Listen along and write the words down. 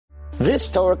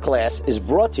This Torah class is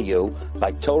brought to you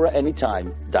by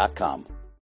TorahAnytime.com.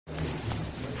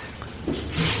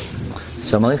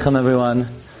 Shalom Aleichem, everyone.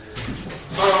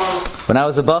 When I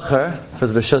was a bacher,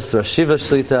 first B'Shus Rosh Yeshiva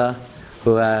Shlita,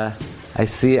 who I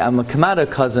see, I'm a Kamada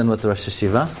cousin with the Rosh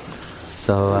Yeshiva.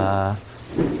 So,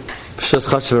 B'Shus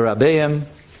Choshev Rabbeim.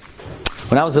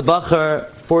 When I was a bacher,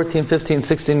 14, 15,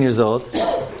 16 years old,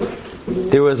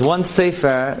 there was one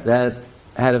sefer that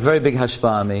had a very big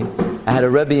hashpah on me. I had a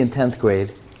Rebbe in 10th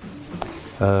grade,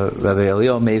 Rabbi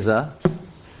Elio Meza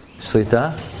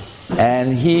Shlita,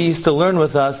 and he used to learn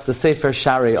with us the sefer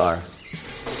Shari'ar.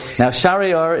 Now,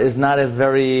 Shari'ar is not a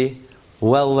very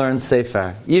well-learned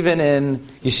sefer. Even in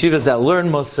yeshivas that learn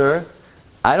Musar,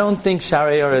 I don't think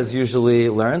Shari'ar is usually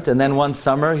learned. And then one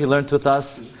summer, he learned with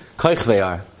us Koich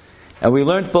Ve'ar. And we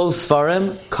learned both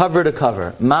Sfarim cover to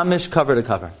cover, Mamish cover to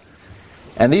cover.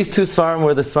 And these two Sfarim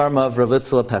were the Sfarim of Rav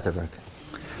Itzla Petterberg.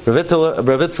 Rav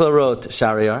Itzla wrote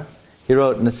Shari'ar, he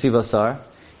wrote Nesivasar,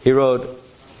 he wrote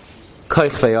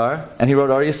Koich Ve'ar, and he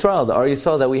wrote Ar Yisrael. The Ar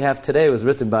Yisrael that we have today was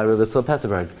written by Rav Itzla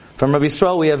Petterberg. From Rav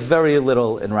Yisrael we have very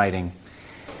little in writing.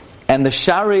 And the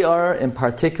Shari'ar in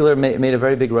particular made a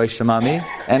very big Rosh Hashanah,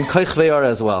 and Koich Ve'ar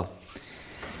as well.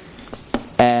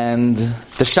 And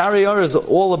the Shari'ar is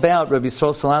all about Rabbi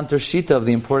Yisrael Salanter's shita of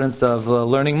the importance of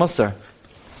learning Musar.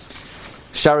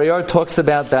 Shari'ar talks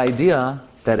about the idea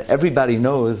that everybody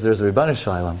knows there's a Ribono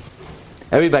Shel Olam.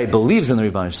 Everybody believes in the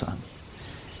Ribono Shel Olam.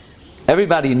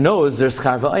 Everybody knows there's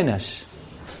Schar V'Onesh.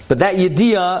 But that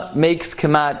Yediyah makes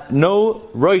Kamat no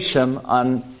Roshim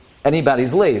on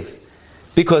anybody's lave.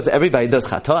 Because everybody does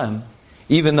Chatoim.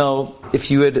 Even though if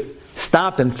you would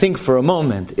stop and think for a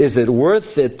moment, is it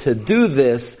worth it to do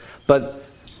this, but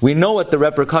we know what the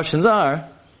repercussions are,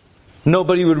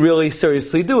 nobody would really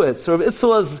seriously do it. So Rav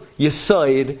Itzla's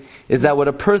Yesod is that what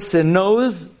a person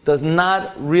knows does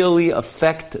not really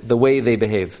affect the way they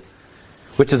behave,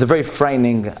 which is a very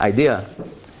frightening idea.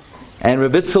 And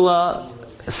Rav Itzla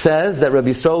says that Rabbi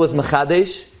Yisrael was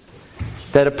Mechadesh,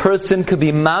 that a person could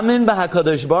be Mamin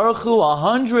b'HaKadosh Baruch Hu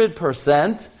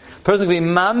 100%, a person could be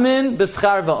Mamin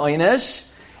b'Schar V'Onesh,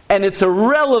 and it's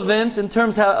irrelevant in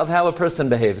terms of how a person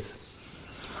behaves.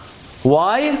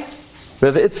 Why?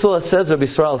 Rav Itzla says, Rabbi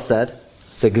Yisrael said,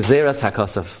 it's a Gezeras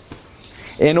HaKosov.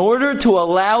 In order to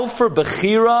allow for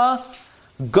Bechira,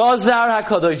 Gozar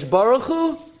HaKadosh Baruch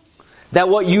Hu, that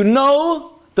what you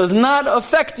know does not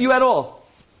affect you at all.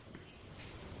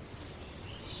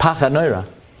 Pacha Noira.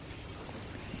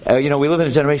 We live in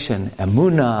a generation,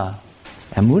 Emunah.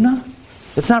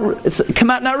 It's not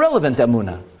relevant,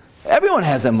 Emunah. Everyone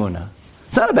has Emunah.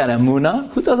 It's not about Emunah.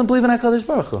 Who doesn't believe in HaKadosh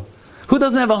Baruch Hu? Who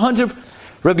doesn't have 100%?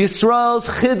 Rabbi Yisrael's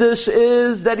Chiddush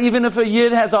is that even if a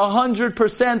Yid has 100%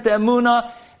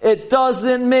 Emunah, it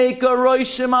doesn't make a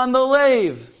Roshim on the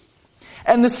lave.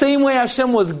 And the same way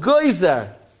Hashem was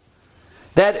Geyser,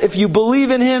 that if you believe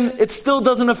in Him, it still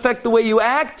doesn't affect the way you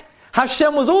act.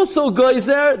 Hashem was also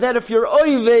Geyser, that if you're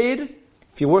Oyved,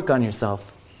 if you work on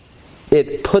yourself,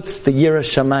 it puts the Yirah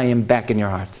Shamayim back in your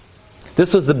heart.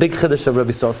 This was the big Chiddush of Rabbi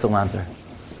Yisrael Salanter.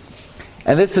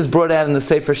 And this is brought out in the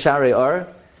Sefer Shari'ar.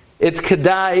 It's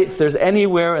Kedai, if there's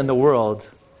anywhere in the world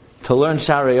to learn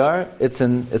Shari'ar, it's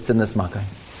in this Makkah.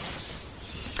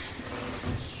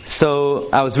 So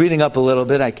I was reading up a little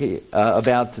bit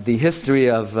about the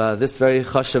history of this very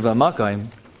Choshev Makkah,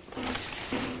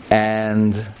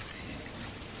 and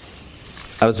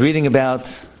I was reading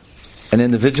about an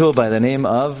individual by the name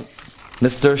of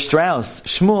Mr. Strauss,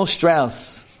 Shmuel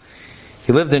Strauss.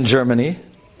 He lived in Germany.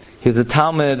 He was a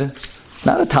Talmud.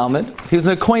 Not a Talmud. He was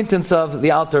an acquaintance of the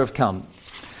Alter of Kelm.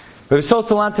 Rabbi Yisrael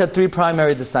Salanter had three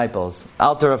primary disciples.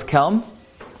 Alter of Kelm,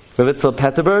 Rav Itzla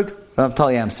Petterberg, Rav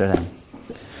Tali Amsterdam.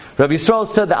 Rabbi Yisrael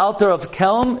said the Alter of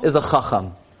Kelm is a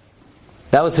Chacham.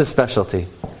 That was his specialty.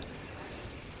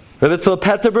 Rav Itzla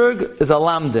Petterberg is a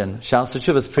Lamdin. Shas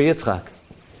Teshuvas Pri Yitzchak.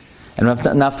 And Rav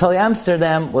Naftali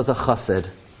Amsterdam was a Chassid.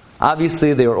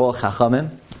 Obviously they were all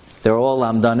Chachamim. They were all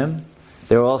Lamdanim.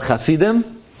 They were all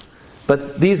Chasidim.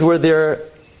 But these were their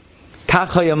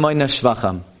Kacha Yamoyna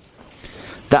Shvacham.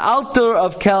 The Alter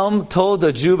of Kelm told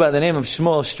a Jew by the name of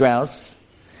Shmuel Strauss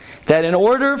that in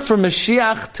order for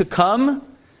Mashiach to come,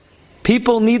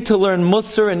 people need to learn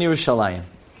Musar in Yerushalayim.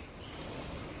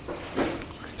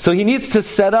 So he needs to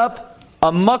set up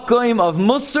a Makoim of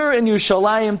Musar in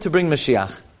Yerushalayim to bring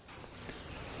Mashiach.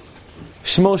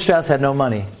 Shmuel Strauss had no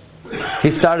money.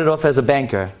 He started off as a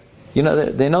banker.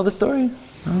 They know the story?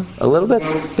 A little bit?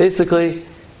 Basically,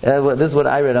 this is what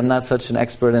I read. I'm not such an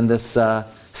expert in this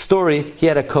story. He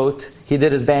had a coat. He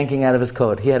did his banking out of his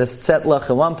coat. He had a setlach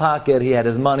in one pocket. He had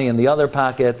his money in the other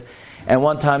pocket. And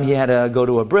one time he had to go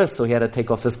to a bris, so he had to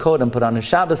take off his coat and put on his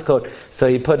Shabbos coat. So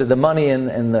he put the money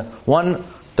in the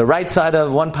right side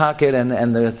of one pocket and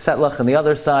the setlach on the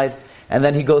other side. And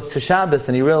then he goes to Shabbos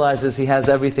and he realizes he has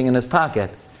everything in his pocket.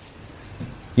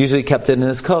 Usually kept it in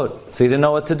his coat. So he didn't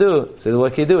know what to do. So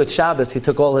what can you do? It's Shabbos. He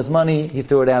took all his money, he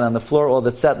threw it out on the floor, all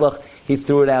the setlach, he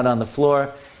threw it out on the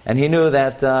floor. And he knew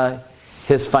that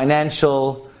his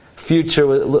financial future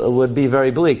would be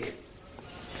very bleak.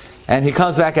 And he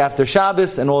comes back after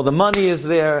Shabbos, and all the money is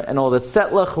there, and all the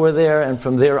tzetlach were there, and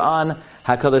from there on,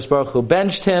 HaKadosh Baruch Hu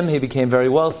benched him, he became very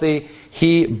wealthy,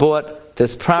 he bought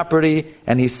this property,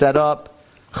 and he set up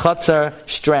Chatzar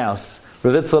Strauss.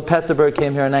 Rav Yitzchak Petterberg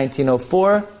came here in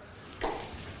 1904,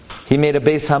 he made a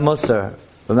Beis HaMusar.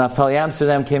 Rav Naftali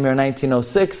Amsterdam came here in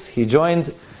 1906, he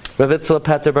joined Rav Yitzchak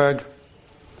Petterberg.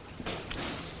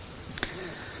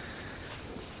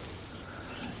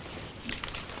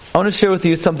 I want to share with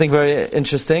you something very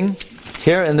interesting.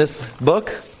 Here in this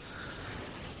book,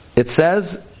 it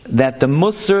says that the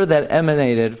musar that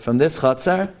emanated from this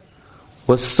chatzar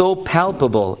was so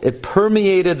palpable, it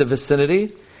permeated the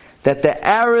vicinity, that the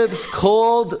Arabs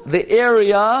called the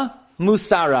area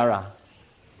Musarara.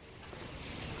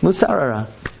 Musarara.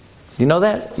 Do you know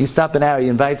that? You stop an Arab, you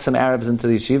invite some Arabs into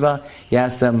the yeshiva, you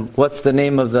ask them, what's the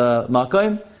name of the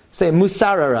makom? Say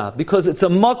Musarara, because it's a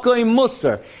makom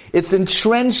musar. It's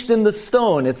entrenched in the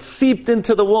stone. It's seeped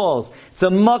into the walls. It's a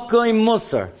makom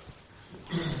musar.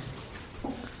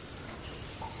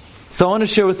 So I want to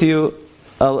share with you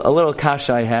a little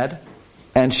kasha I had,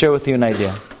 and share with you an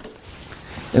idea.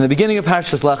 In the beginning of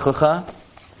Parshas Lech Lecha,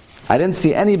 I didn't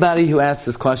see anybody who asked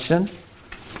this question,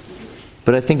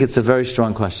 but I think it's a very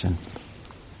strong question.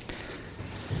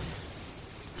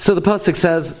 So the pasuk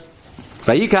says,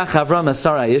 Vayikach Avram es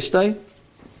Sarai Ishtay.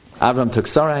 Avram took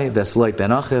Sarai, Ves Lot ben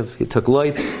Achiv. He took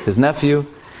Lot, his nephew.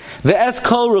 Ve'es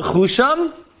kol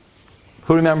rechusham.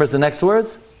 Who remembers the next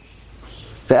words?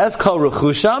 Ve'es kol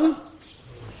rechusham.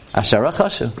 Asher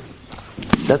rachashu.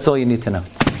 That's all you need to know.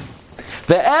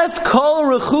 Ve'es kol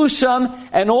rechusham,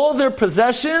 and all their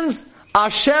possessions,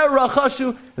 Asher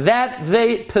rachashu, that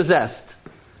they possessed.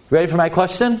 Ready for my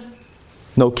question?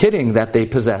 No kidding, that they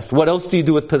possessed. What else do you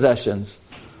do with possessions?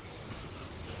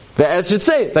 Ve'ez should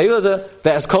say,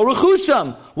 ve'ez kol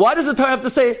rechusham. Why does the Torah have to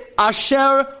say,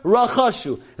 Asher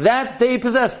rachashu, that they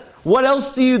possessed? What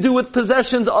else do you do with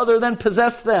possessions other than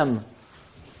possess them?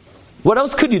 What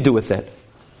else could you do with it?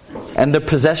 And the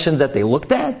possessions that they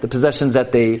looked at, the possessions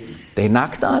that they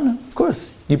knocked on, of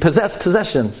course, you possess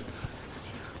possessions.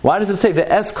 Why does it say,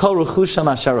 ve'ez kol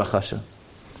rechusham asher rachashu?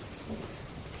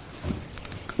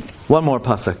 One more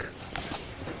pasuk.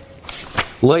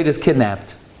 Lot is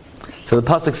kidnapped. So the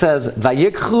pasuk says,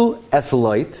 "Vayikchu es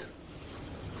Lot,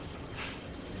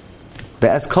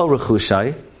 ve'es kol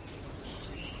rechushai,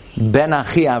 ben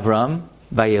achi Avram,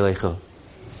 vayelechu."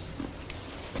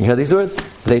 You hear these words?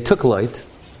 They took Lot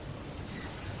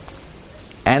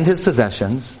and his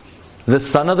possessions, the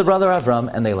son of the brother Avram,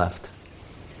 and they left.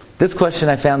 This question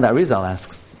I found that Arizal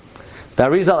asks. The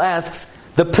Arizal asks,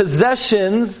 the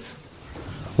possessions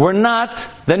were not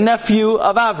the nephew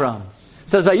of Avram. It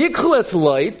says, "Vayikchu es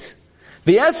Lot,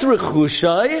 V'es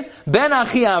rechushai ben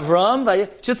achi Avram."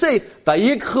 Should say,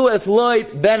 "Vayikchu es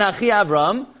Lot ben achi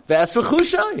Avram v'es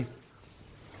rechushai."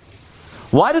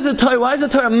 Why is the Torah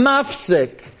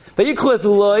mafsik? Vayikchu es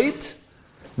Lot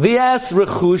v'es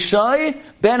rechushai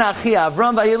ben achi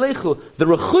Avram v'yelechu. The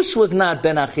rechush was not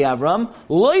ben achi Avram.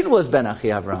 Lot was ben achi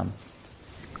Avram.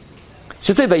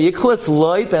 Should say, "Vayikchu es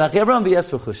Lot ben achi Avram v'es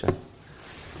rechushai."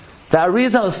 The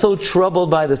Arizal is so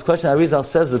troubled by this question. Arizal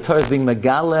says the Torah is being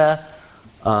megala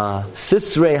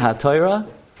Sisrei HaTorah,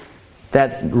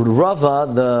 that Rava,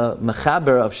 the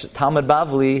Mechaber of Talmud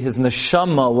Bavli, his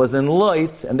neshama was in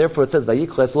Lot, and therefore it says,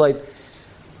 Vayikchu es Lot,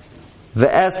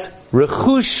 Ve'es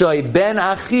rechushai ben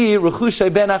achi.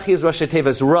 Rechushai ben achi is Rosh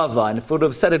Tevis Rava, and if it would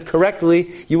have said it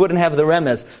correctly, you wouldn't have the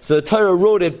remez. So the Torah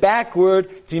wrote it backward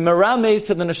to be merames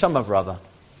to the neshama of Rava.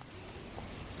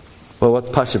 Well, what's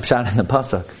Pashup Pshat in the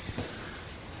pasuk?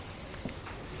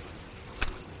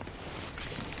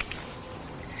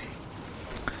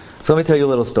 So let me tell you a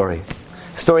little story.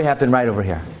 The story happened right over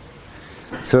here.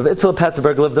 So Rav Yitzchak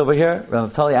Petterberg lived over here,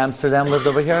 Rav Naftali Amsterdam lived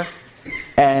over here,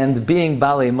 and being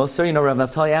Balei Musar, Rav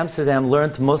Naftali Amsterdam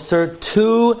learned Musar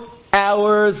 2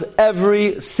 hours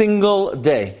every single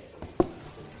day.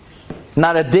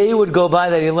 Not a day would go by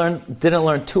that he didn't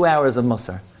learn 2 hours of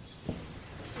Musar.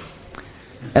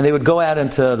 And they would go out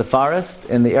into the forest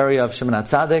in the area of Shimon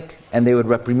HaTzadik, and they would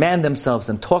reprimand themselves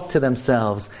and talk to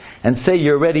themselves and say,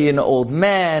 "You're already an old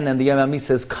man, and the Yom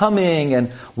HaMisa is coming,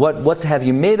 and what have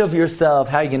you made of yourself?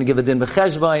 How are you going to give a din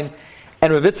b'cheshbon?"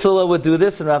 And Rav Itzela would do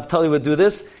this, and Rav Naftali would do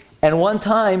this. And one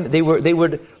time, they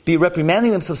would be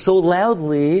reprimanding themselves so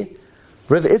loudly,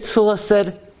 Rav Itzela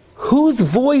said, whose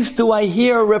voice do I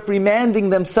hear reprimanding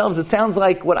themselves? It sounds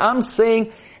like what I'm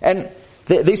saying, and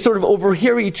they sort of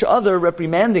overhear each other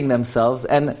reprimanding themselves,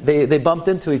 and they bumped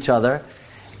into each other,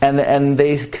 and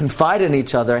they confide in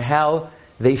each other how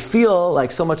they feel like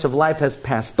so much of life has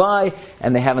passed by,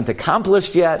 and they haven't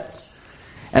accomplished yet.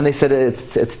 And they said,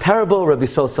 it's terrible, Rabbi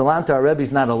Yisrael Salanter, our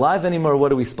Rebbe's not alive anymore,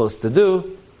 what are we supposed to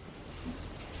do?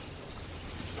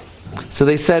 So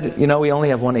they said, we only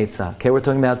have one Eitzah. Okay, we're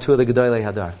talking about two of the Gedolei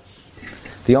Hadar.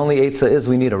 The only Eitzah is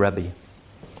we need a Rebbe.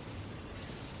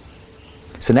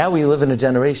 So now we live in a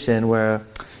generation where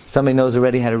somebody knows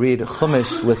already how to read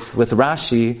Chumash with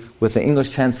Rashi, with the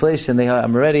English translation.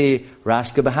 I'm already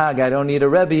Rashka Bahag, I don't need a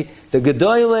Rebbe. The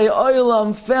Gedolei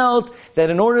Olam felt that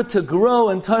in order to grow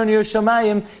and turn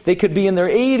Yerushalayim, they could be in their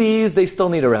 80s, they still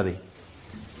need a Rebbe.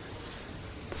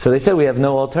 So they said we have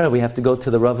no alternative. We have to go to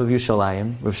the Rav of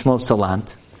Yerushalayim, Rav Shmuel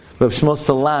Salant. Rav Shmuel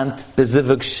Salant,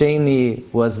 Bezivuk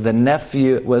Sheni, was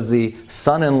the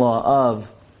son-in-law of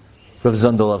Rav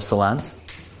Zundel of Salant.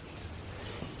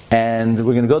 And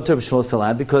we're going to go to Rav Shmuel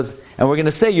Salant and we're going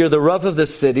to say, you're the Rav of the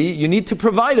city, you need to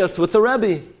provide us with a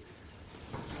Rebbe.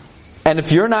 And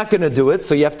if you're not going to do it,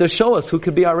 so you have to show us who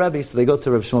could be our Rebbe. So they go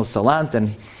to Rav Shmuel Salant,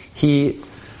 and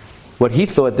what he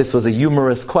thought this was a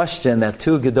humorous question, that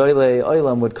two Gedolei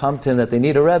Olam would come to him that they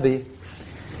need a Rebbe.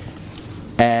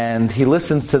 And he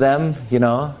listens to them,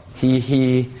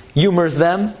 he humors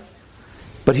them,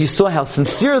 but he saw how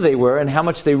sincere they were and how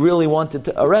much they really wanted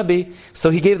a Rebbe. So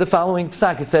he gave the following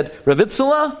psak. He said, Rav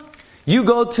Itzela, you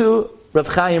go to Rav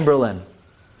Chaim Berlin.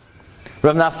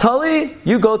 Rav Naftali,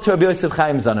 you go to Rav Yosef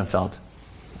Chaim Sonnenfeld.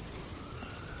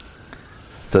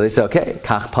 So they said, okay,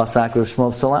 Kach Pasak Rav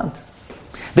Shmuel Salant.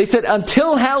 They said,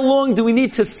 until how long do we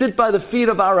need to sit by the feet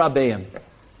of our Rabbeim?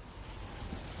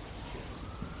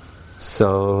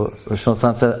 So Rav Shmuel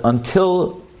Salant said,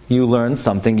 until you learn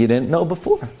something you didn't know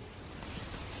before.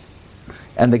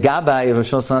 And the Gabbai of Rav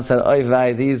Shmuel Salant said, oy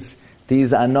vay, these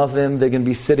Anovim, they're going to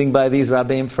be sitting by these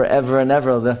Rabbeim forever and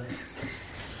ever.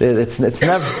 It's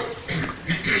never...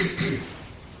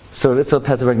 So Rav Itzhak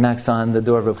Petterberg knocks on the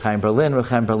door of Rav Chaim Berlin. Rav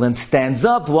Chaim Berlin stands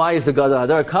up. Why is the Gadol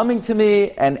Hadar coming to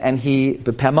me? And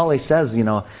Pamela says,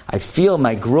 I feel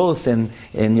my growth in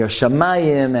your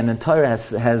Shamayim and in Torah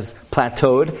has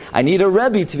plateaued. I need a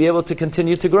Rebbe to be able to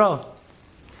continue to grow.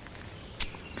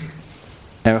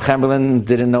 And Rav Chaim Berlin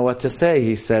didn't know what to say.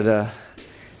 He said,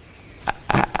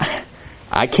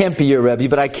 I can't be your Rebbe,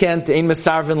 but I can't, Ein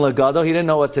Mesarvin L'Gadol. He didn't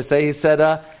know what to say. He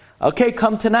said, okay,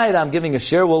 come tonight. I'm giving a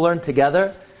shir. We'll learn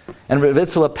together. And Rav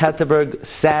Itzhak Petterberg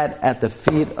sat at the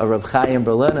feet of Rav Chaim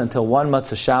Berlin until one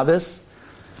Matzah Shabbos.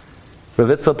 Rav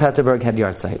Itzhak Petterberg had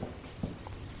yahrzeit.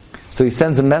 So he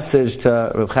sends a message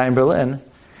to Rav Chaim Berlin,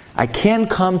 I can't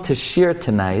come to shir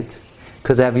tonight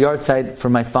because I have yahrzeit for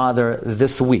my father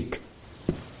this week.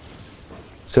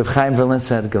 So Rav Chaim Berlin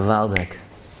said, Gewaldik.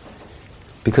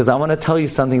 Because I want to tell you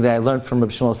something that I learned from Rav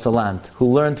Shmuel Salant,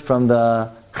 who learned from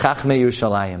the Chachmei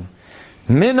Yerushalayim.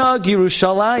 Minhag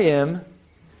Yerushalayim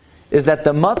is that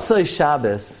the Matzah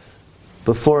Shabbos,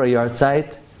 before a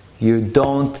yahrzeit, you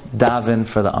don't daven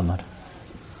for the Amud.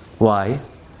 Why?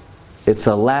 It's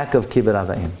a lack of kibbud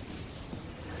avayim.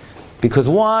 Because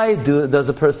why does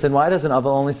an Ava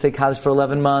only say Kaddish for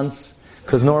 11 months?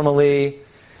 Because normally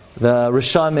the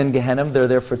Risham in Gehenim, they're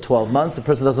there for 12 months. The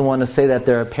person doesn't want to say that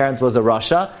their parent was a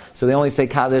Rasha, so they only say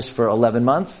Kaddish for 11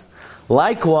 months.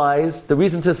 Likewise, the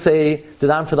reason to say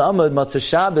Dadan for the Amud, Matzah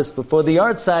Shabbos, before the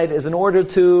yahrzeit is in order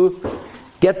to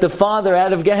get the father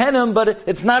out of Gehenim, but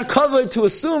it's not covered to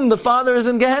assume the father is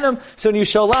in Gehenim. So in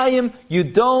Yerushalayim, you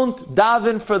don't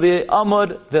daven for the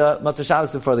Amud, the Matzah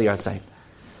Shabbos, before the yahrzeit.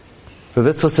 Rav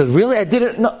Itzhak said, really? I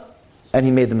didn't know. And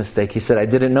he made the mistake. He said, I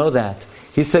didn't know that.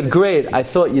 He said, great, I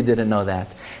thought you didn't know that.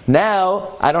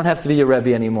 Now, I don't have to be your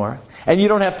Rebbe anymore. And you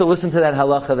don't have to listen to that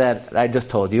halacha that I just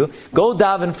told you. Go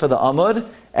daven for the Amud,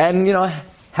 and,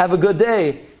 have a good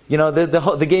day.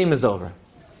 The game is over.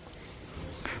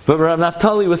 But Rav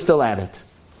Naftali was still at it.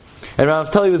 And Rav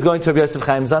Naftali was going to Rabbi Yosef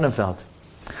Chaim Sonnenfeld.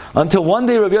 Until one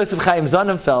day Rabbi Yosef Chaim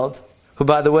Sonnenfeld, who,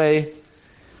 by the way,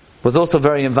 was also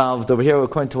very involved over here,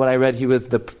 according to what I read, he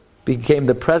became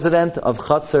the president of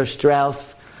Chatzar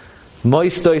Strauss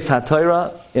Moistois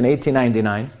HaTorah in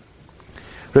 1899.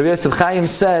 Rabbi Yosef Chaim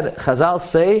said, Chazal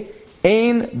say,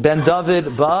 Ein ben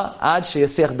David ba ad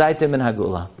sheyasiach daite min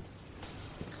hagula.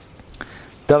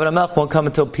 David HaMelech won't come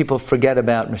until people forget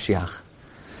about Mashiach.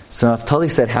 So Naftali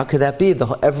said, how could that be?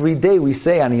 Every day we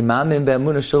say, Ani ma'amin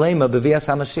be'emunah shalema b'vias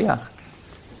HaMashiach.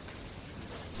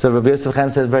 So Rabbi Yosef Chaim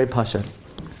said, very pasha.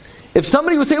 If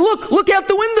somebody would say, look out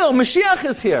the window, Mashiach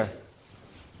is here.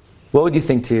 What would you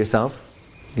think to yourself?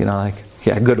 Yeah,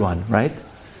 good one, right?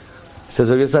 Says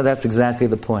Rabbi Yosef, that's exactly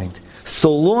the point.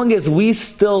 So long as we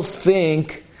still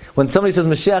think, when somebody says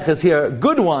Mashiach is here,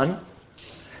 good one,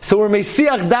 so we're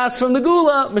Mesiach Das from the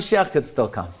Gula, Mashiach could still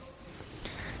come.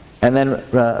 And then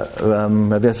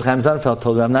Rabbi Yosef Chaim Sonnenfeld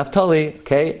told Rav Naftali,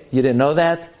 okay, you didn't know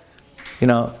that? You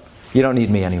don't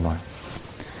need me anymore.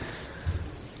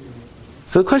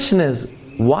 So the question is,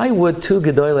 why would two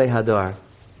Gedolei Hadar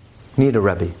need a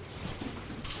Rebbe?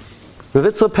 Rav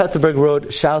Yitzchak Petterberg wrote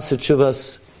Shaus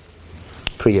Tshuvas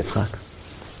Pri Yitzchak.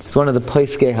 It's one of the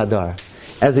Peiskei Hadar.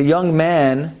 As a young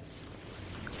man,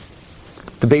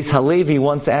 the Beis Halevi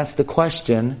once asked a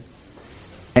question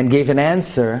and gave an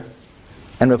answer,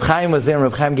 and Reb Chaim was there, and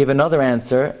Reb Chaim gave another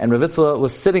answer, and Rav Yitzchak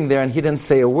was sitting there and he didn't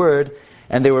say a word,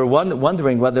 and they were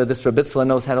wondering whether this Reb Yitzchak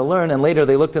knows how to learn, and later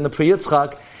they looked in the Pri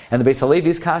Yitzchak, and the Beis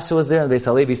Halevi's kasha was there, and the Beis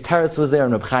Halevi's teretz was there,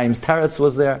 and Reb Chaim's teretz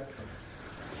was there.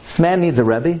 This man needs a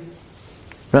Rebbe.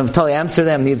 Rav Naftali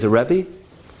Amsterdam needs a Rebbe.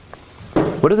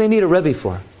 What do they need a Rebbe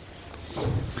for?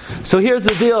 So here's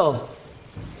the deal.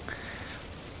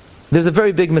 There's a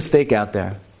very big mistake out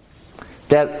there.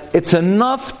 That it's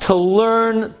enough to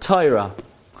learn Torah.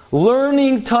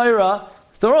 Learning Torah,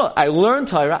 I learn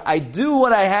Torah, I do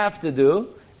what I have to do,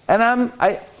 and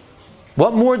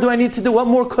what more do I need to do? What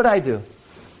more could I do?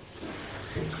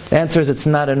 The answer is it's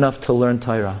not enough to learn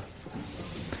Torah.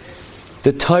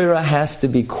 The Torah has to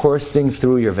be coursing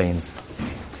through your veins.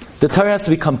 The Torah has to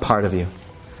become part of you.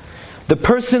 The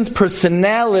person's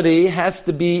personality has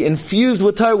to be infused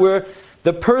with Torah, where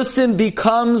the person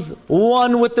becomes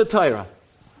one with the Torah.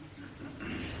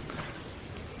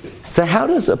 So how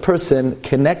does a person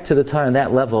connect to the Torah on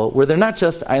that level, where they're not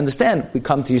just, I understand, we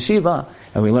come to yeshiva,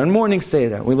 and we learn morning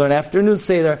Seder, we learn afternoon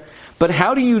Seder, but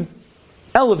how do you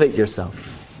elevate yourself?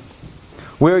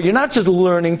 Where you're not just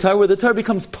learning Torah, where the Torah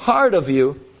becomes part of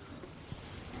you.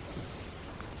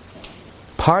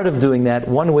 Part of doing that,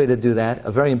 one way to do that,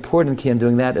 a very important key in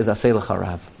doing that, is Aseh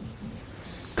L'Charav.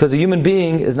 Because a human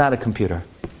being is not a computer.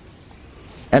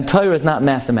 And Torah is not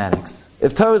mathematics.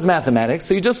 If Torah is mathematics,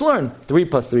 so you just learn. 3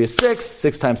 plus 3 is 6,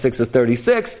 6 times 6 is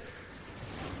 36.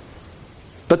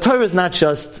 But Torah is not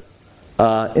just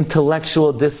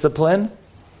intellectual discipline.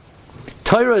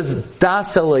 Torah is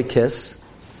Das Elokus,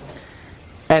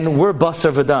 and we're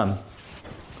Basar V'Dam.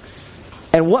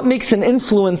 And what makes an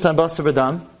influence on Basar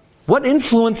V'Dam? What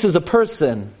influences a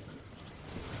person?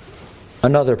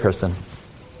 Another person.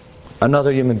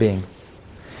 Another human being.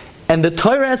 And the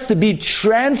Torah has to be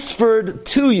transferred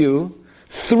to you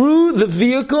through the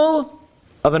vehicle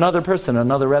of another person,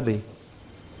 another Rebbe.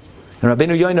 And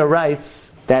Rabbeinu Yoina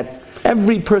writes that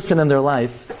every person in their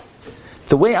life,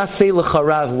 the way Aseh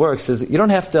L'Charav works is you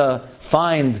don't have to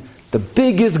find the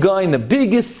biggest guy and the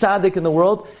biggest tzaddik in the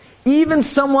world, even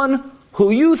someone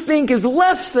who you think is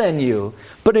less than you.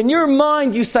 But in your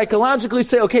mind, you psychologically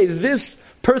say, okay, this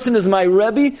person is my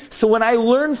Rebbe, so when I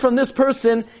learn from this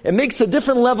person, it makes a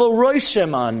different level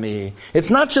roishem on me. It's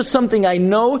not just something I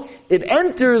know, it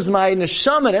enters my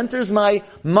neshama, it enters my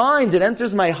mind, it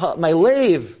enters my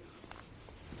lave.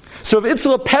 So if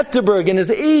Yitzchak Petterberg in his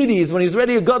 80s, when he's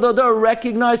ready to Gadol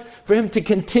recognize for him to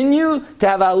continue to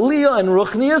have aliyah and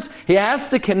ruchnias, he has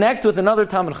to connect with another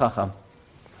Talmid Chacham.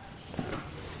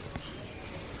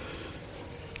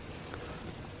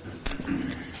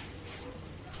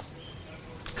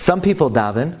 Some people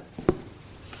daven,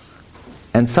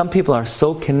 and some people are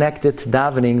so connected to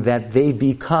davening that they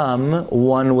become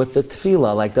one with the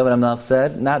tefillah. Like David HaMelech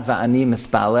said, not va'ani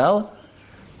mispalel,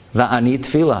 va'ani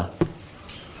tefillah.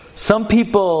 Some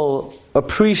people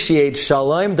appreciate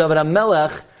shalom. David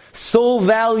HaMelech so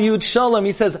valued shalom,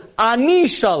 he says, ani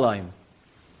shalom.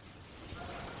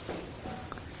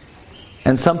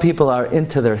 And some people are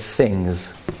into their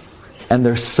things, and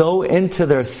they're so into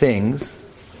their things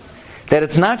that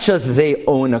it's not just they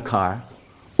own a car,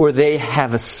 or they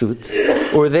have a suit,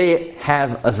 or they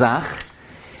have a zach.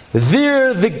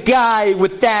 They're the guy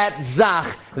with that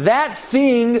zach. That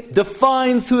thing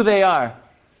defines who they are.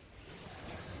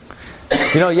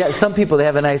 Some people, they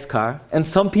have a nice car, and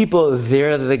some people,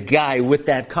 they're the guy with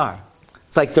that car.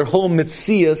 It's like their whole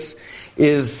mitzias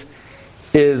is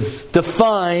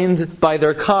defined by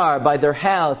their car, by their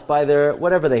house, by their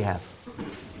whatever they have.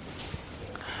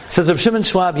 Says Rav Shimon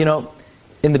Schwab,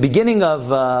 in the beginning of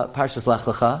Parshas Lech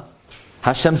Lecha,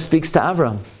 Hashem speaks to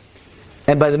Avram.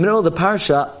 And by the middle of the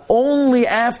Parsha, only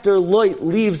after Lot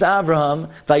leaves Avraham,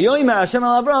 Vayomer Hashem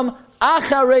al Avram,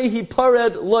 Acharei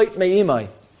hipared Lot me'imai.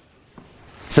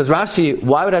 Says Rashi,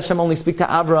 why would Hashem only speak to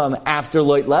Avram after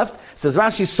Lot left? Says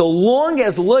Rashi, so long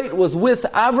as Lot was with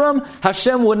Avram,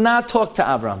 Hashem would not talk to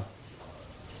Avram.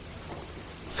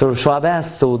 So Schwab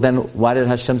asks, so then why did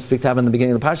Hashem speak to Avram in the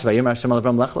beginning of the parsha? Vayir Hashem al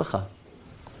Avram lech lecha.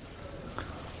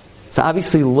 So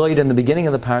obviously Lot in the beginning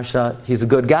of the parsha, he's a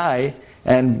good guy,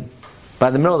 and by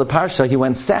the middle of the parsha, he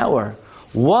went sour.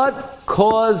 What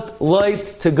caused Lot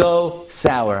to go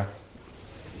sour?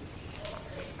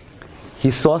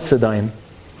 He saw Sodom.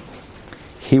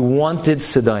 He wanted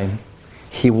Sodom.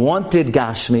 He wanted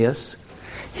Gashmias.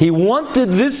 He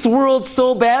wanted this world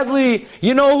so badly.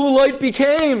 You know who Lot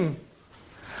became?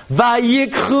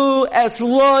 Vayikchu es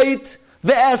Lot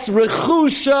ve'es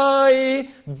rechushai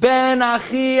ben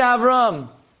achi Avram.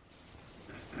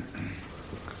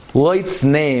 Lot's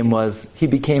name was, he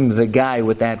became the guy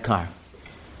with that car.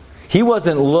 He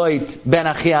wasn't Lot ben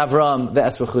achi Avram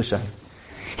ve'es rechushai.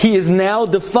 He is now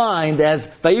defined as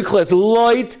Vayikchu es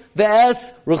Lot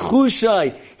ve'es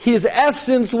rechushai. His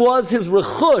essence was his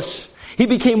rechush. He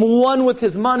became one with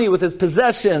his money, with his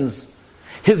possessions.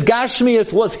 His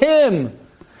gashmias was him.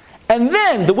 And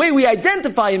then, the way we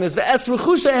identify him is the Es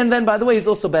Rechusha, and then, by the way, he's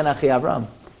also Ben Achi Avram.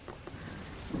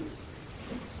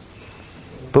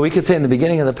 But we could say in the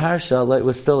beginning of the parsha, Lot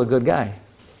was still a good guy.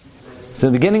 So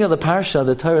in the beginning of the parsha,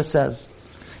 the Torah says,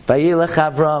 Vayilech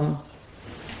Avram,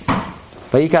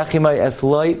 Vayikach imay es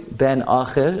Lot ben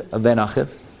Achiv,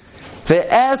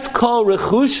 Ve'es kol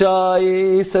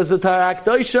Rechusha, says the Torah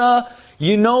Akdosha,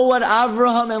 you know what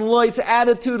Avraham and Lot's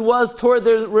attitude was toward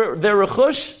their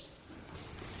Rechush?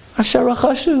 Asher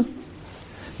Rachashu.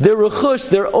 Their rechush,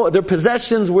 their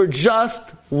possessions were just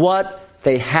what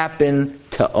they happen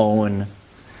to own.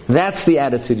 That's the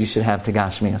attitude you should have to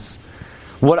Gashmias.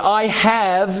 What I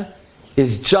have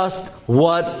is just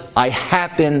what I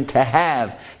happen to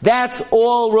have. That's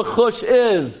all rechush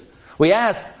is. We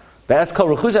asked,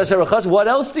 what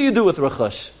else do you do with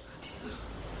rechush?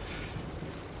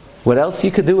 What else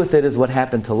you could do with it is what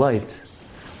happened to Lot.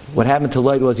 What happened to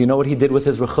Lot was, you know what he did with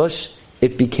his rechush?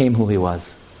 It became who he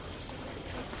was.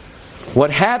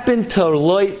 What happened to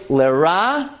Lot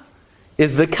Lera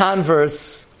is the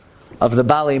converse of the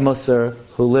Balei Musar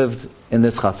who lived in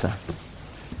this Chatzar.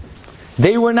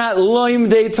 They were not loim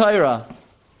de Torah.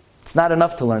 It's not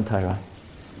enough to learn Torah.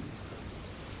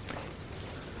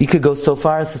 You could go so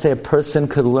far as to say a person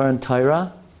could learn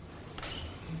Torah,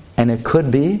 and it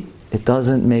could be, it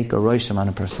doesn't make a rosham on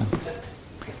a person.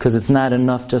 Because it's not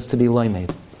enough just to be loimed.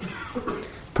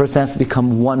 A person has to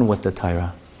become one with the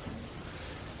Torah.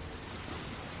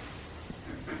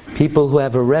 People who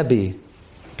have a Rebbe,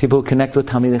 people who connect with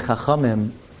Talmidei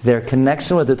Chachamim, their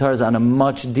connection with the Torah is on a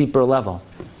much deeper level.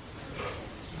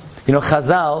 You know,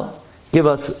 Chazal give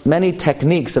us many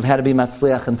techniques of how to be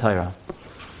matzliach in Torah.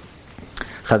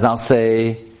 Chazal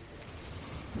say,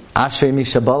 Ashrei mi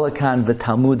shabalakan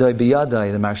v'talmudai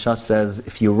biyadai. The Maharsha says,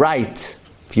 if you write,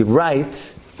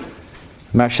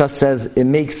 Maharsha says it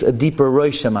makes a deeper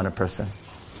rosham on a person.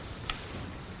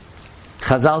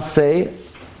 Chazal say,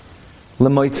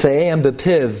 L'moitzeim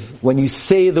bepiv, when you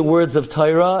say the words of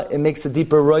Torah, it makes a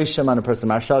deeper rosham on a person.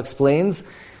 Maharsha explains,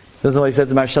 this is what he says.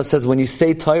 The Maharsha says, when you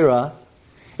say Torah,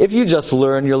 if you just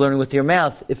learn, you're learning with your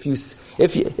mouth. If you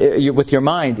with your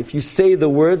mind, if you say the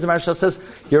words, the Maharsha says,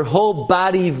 your whole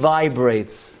body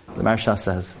vibrates. The Maharsha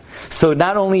says. So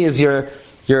not only is your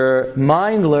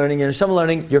mind learning, your neshama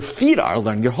learning, your feet are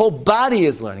learning, your whole body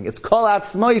is learning. It's kol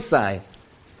atzmoisai.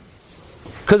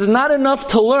 Because it's not enough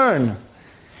to learn.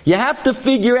 You have to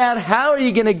figure out how are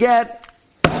you going to get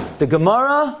the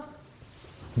Gemara,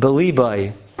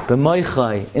 belibai,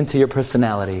 b'moichai, into your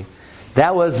personality.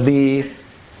 That was the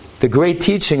great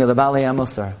teaching of the Balei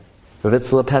Musar. Rav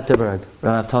Itzla Petterberg,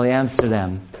 Rav Naftali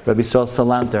Amsterdam, Rabbi Yisrael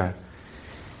Salanter.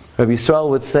 Rabbi Yisrael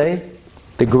would say,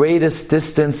 the greatest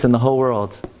distance in the whole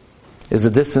world is the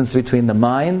distance between the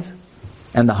mind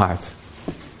and the heart.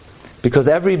 Because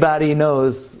everybody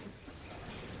knows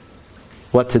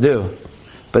what to do,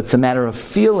 but it's a matter of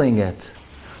feeling it.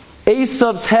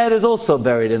 Esav's head is also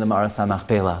buried in the Ma'aras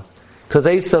HaMachpelah, because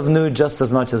Esav knew just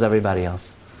as much as everybody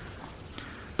else.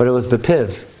 But it was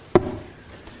bepiv.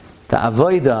 The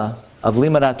avoida of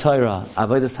Limud Torah,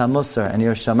 avodas hamusar, and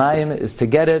your shamayim is to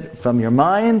get it from your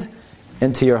mind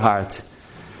into your heart.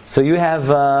 So you have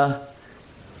a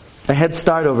head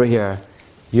start over here.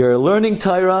 You're learning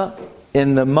Torah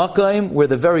in the Makayim where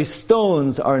the very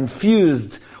stones are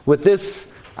infused with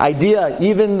this idea.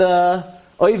 Even the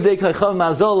Oivdei Kaichav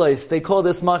Mazolos, they call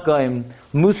this Makayim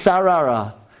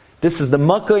Musarara. This is the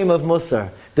Makayim of Musar.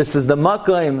 This is the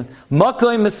Makayim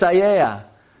Mesayea.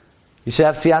 You should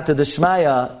have Siyata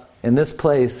Deshmaya in this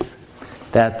place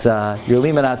that your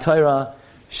Limud Torah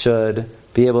should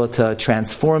be able to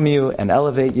transform you and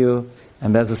elevate you.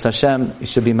 And Be'ezus Hashem, you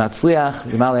should be matzliach,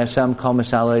 Yimali Hashem, kol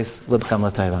mishales, libchem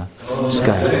l'tayva.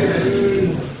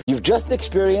 You've just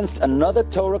experienced another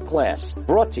Torah class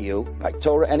brought to you by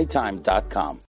TorahAnytime.com.